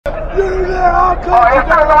Alright, let's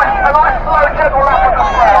do a nice slow gentle lap of the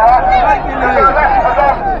square, alright?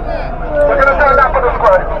 We're going to do a lap of the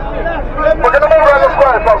square. We're going to move around the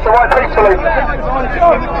square, folks, alright, peacefully.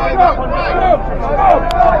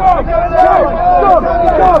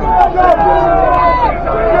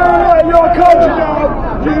 Your coach now!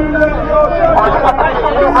 Just a peaceful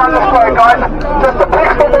move around the square, guys. Just a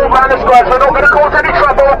peaceful move around the square, so we're not going to cause any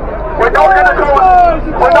trouble. We're not going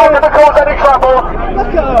to cause any trouble.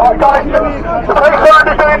 Alright, guys, the police are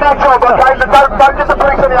only doing their job, okay? So don't give the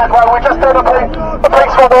police any aggro. We're just doing a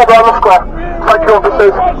peaceful move around the square. Thank you,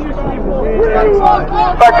 officers.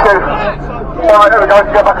 Thank you. Alright, there we go.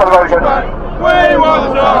 Get back on the road again. We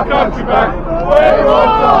want our country back. We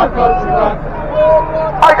want our country back.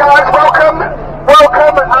 Hi guys, welcome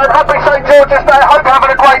and happy St George's Day. Hope you're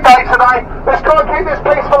having a great day today. Let's try and keep this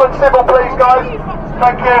peaceful and civil, please, guys.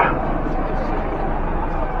 Thank you.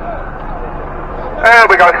 There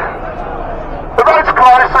we go. The road's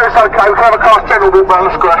closed, so it's okay. We can have a class general walk round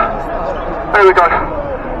the square. There we go.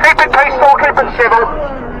 Keep it peaceful, keep it civil.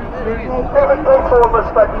 Keep it peaceful and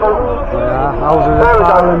respectful. Yeah, Houses of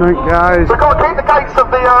Parliament, guys. We've got to keep the gates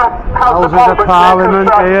of the House of Houses of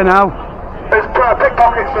Parliament here now. There's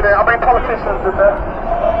pickpockets in it, I mean politicians in there.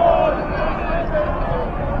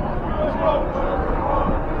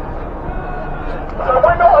 So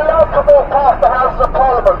we're not allowed to walk past the House of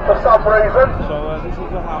Parliament for some reason.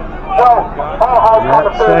 Well,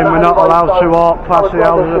 yeah, saying we're not allowed to walk past the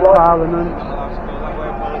Houses of Parliament.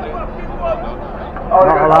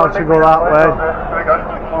 Not allowed to go that way.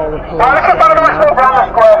 Right, let's have a nice walk round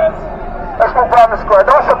the square. Let's walk round the square,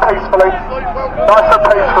 nice and peacefully. Nice and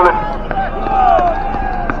peacefully.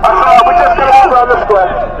 That's alright, we're just going to walk round the square.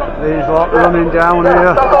 These lot running down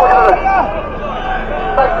here. That's all we're going to do.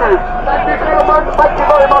 Thank you. Thank you, gentlemen. Thank you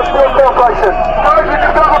very much for your cooperation. Guys, we're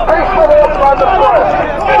just going to have a peaceful walk round the square.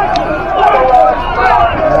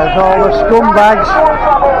 There's all the scumbags.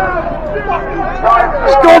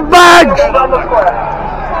 Scumbags!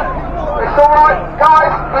 It's alright,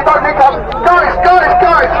 guys, we don't need guys!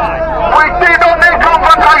 We do not need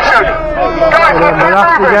confrontation! Guys, We're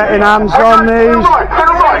after getting hands on these.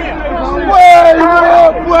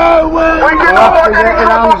 We're after getting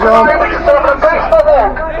hands on.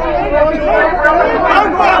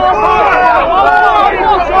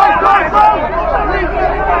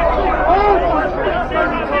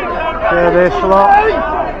 Hear this lot.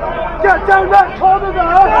 Get down that corner there!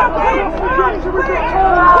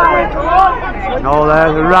 Oh,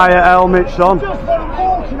 there's the riot helmets on.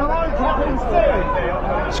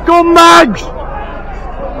 Scumbags!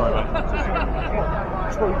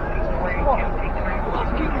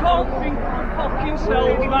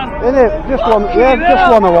 Innit? Just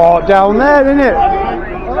want to walk down there, innit?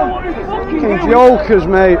 Fucking jokers,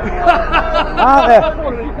 mate. Aren't they?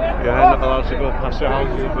 Yeah, not allowed to go past the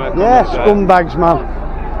houses, mate. Yeah, scumbags, man.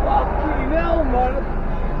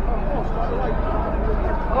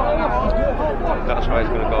 That's why it's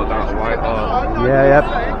going to go down to Whitehall. Yeah.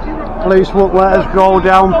 Police won't let us go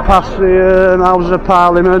down past the Houses of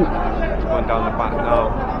Parliament. It's going down the back now.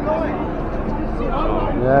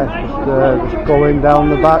 Yeah, just going down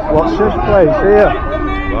the back. What's this place here?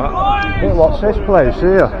 What? What's this place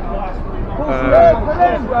here?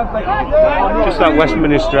 Just that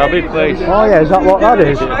Westminster Abbey place. Oh yeah, is that what that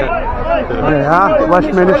is? Yeah,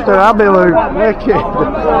 Westminster Abbey, Luke. Wicked.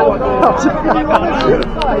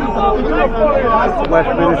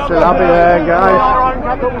 Westminster Abbey there, guys.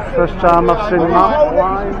 First time I've seen that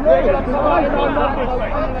live.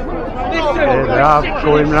 Here they are,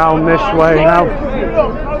 going round this way now.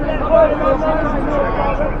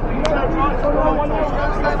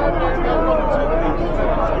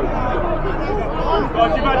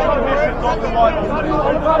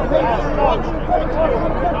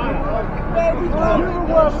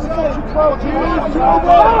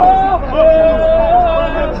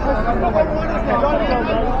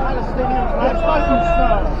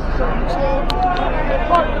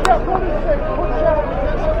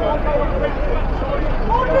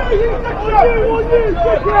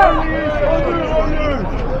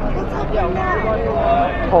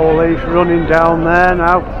 Police running down there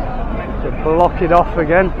now to block it off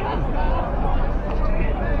again.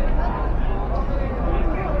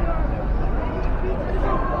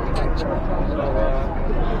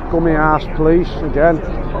 Scummy ass police again.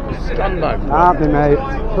 Scumbag. Aren't they, mate?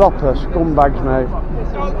 Proper scumbags, mate.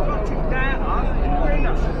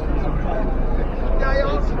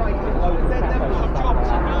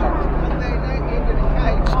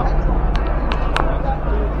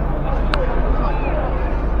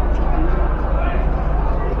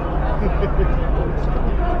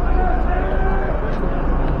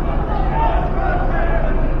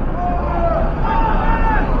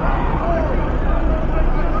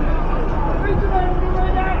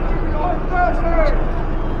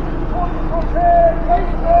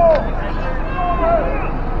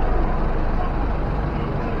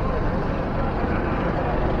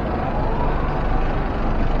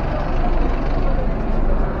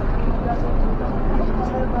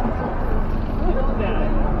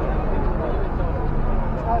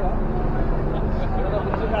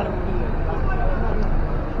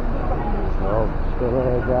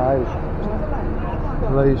 guys.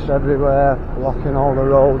 Police everywhere, blocking all the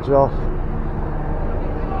roads off.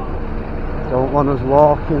 Don't want us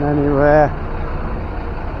walking anywhere.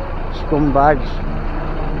 Scumbags.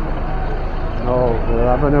 No, we're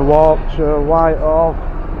having a walk to Whitehall.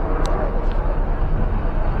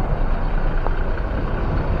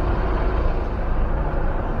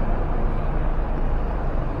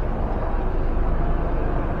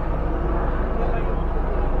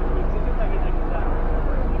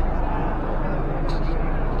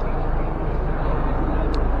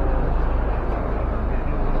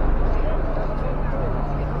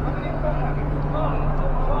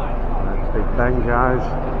 Ben, guys,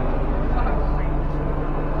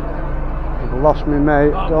 I've lost my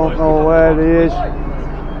mate, don't know where he is.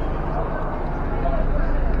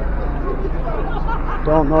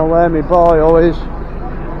 Don't know where my boy is.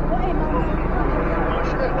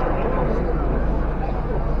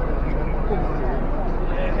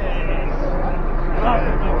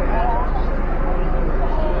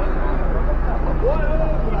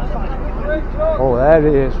 Oh, there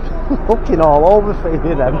he is. Looking all over for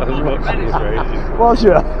you then. I was watching his races. Was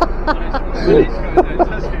you?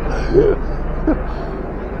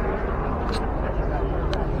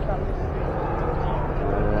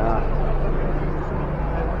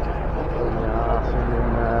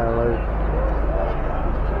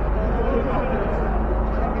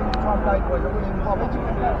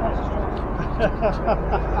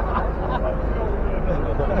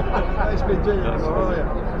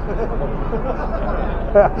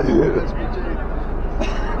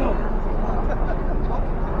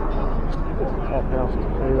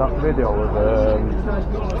 See that video of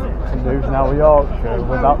News Now Yorkshire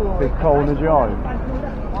with that big cone of joy?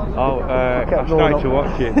 Oh, I started to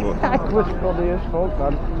watch it, but it was funny as fuck,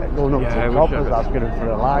 man. Kept going up to the coppers asking him for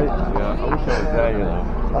a light. yeah, I wish I was there, you know.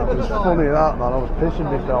 That was funny, that, man. I was pissing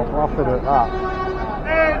myself laughing at that.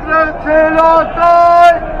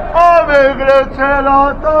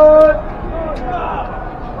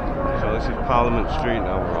 So this is Parliament Street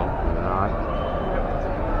now we're on. Right.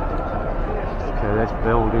 Okay, this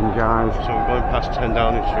building, guys. So we're going past 10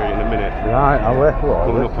 Downing Street in a minute. Right, I will.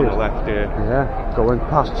 Coming up on the left here. Yeah, going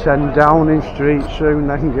past 10 Downing Street soon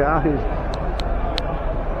then, guys.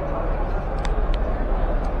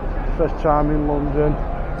 First time in London.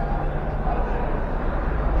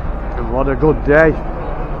 And what a good day.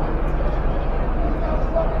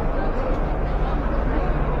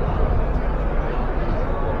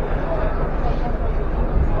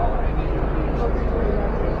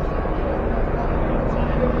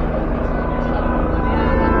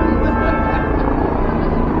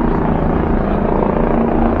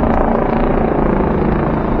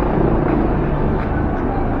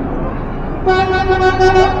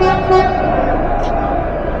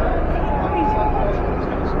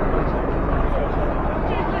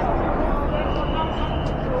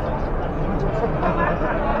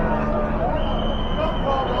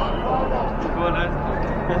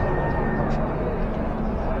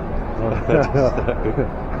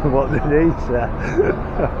 What did he say?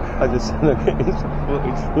 I just said I'm getting some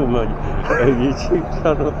footage from my YouTube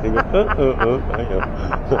channel thing.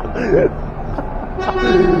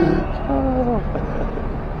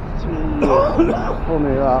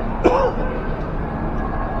 Funny that.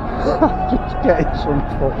 Just getting some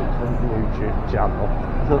footage from the YouTube channel.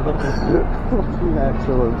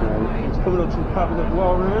 Excellent, mate. It's coming up to Cabinet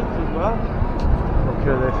Warriors as well. Look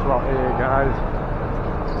at this lot here, guys.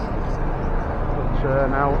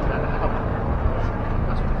 Turn out.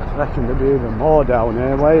 I reckon there'll be even more down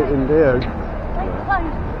here waiting, do you? There's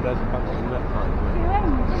a back on that part.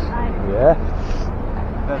 Yeah.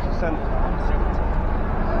 There's a centre.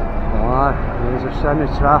 Alright, there's a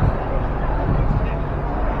cenotaph.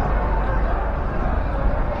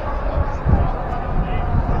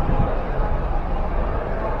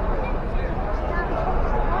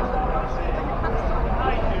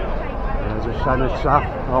 There's a cenotaph.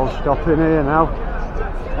 I'll stop in here now.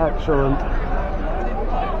 Excellent.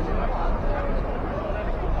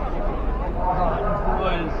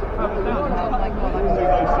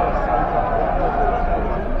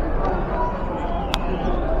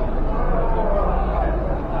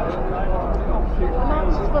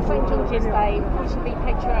 For St George's Day, we should be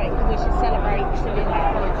patriotic and we should celebrate Australian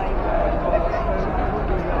holiday.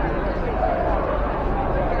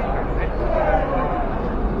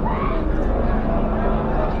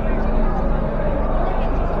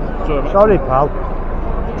 Sorry, pal.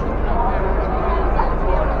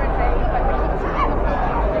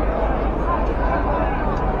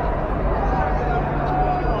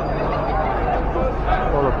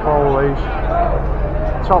 For the police.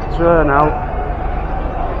 Top turnout.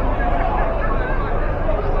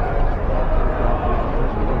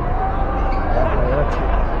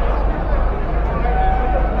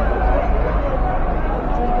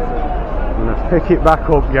 pick it back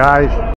up, guys.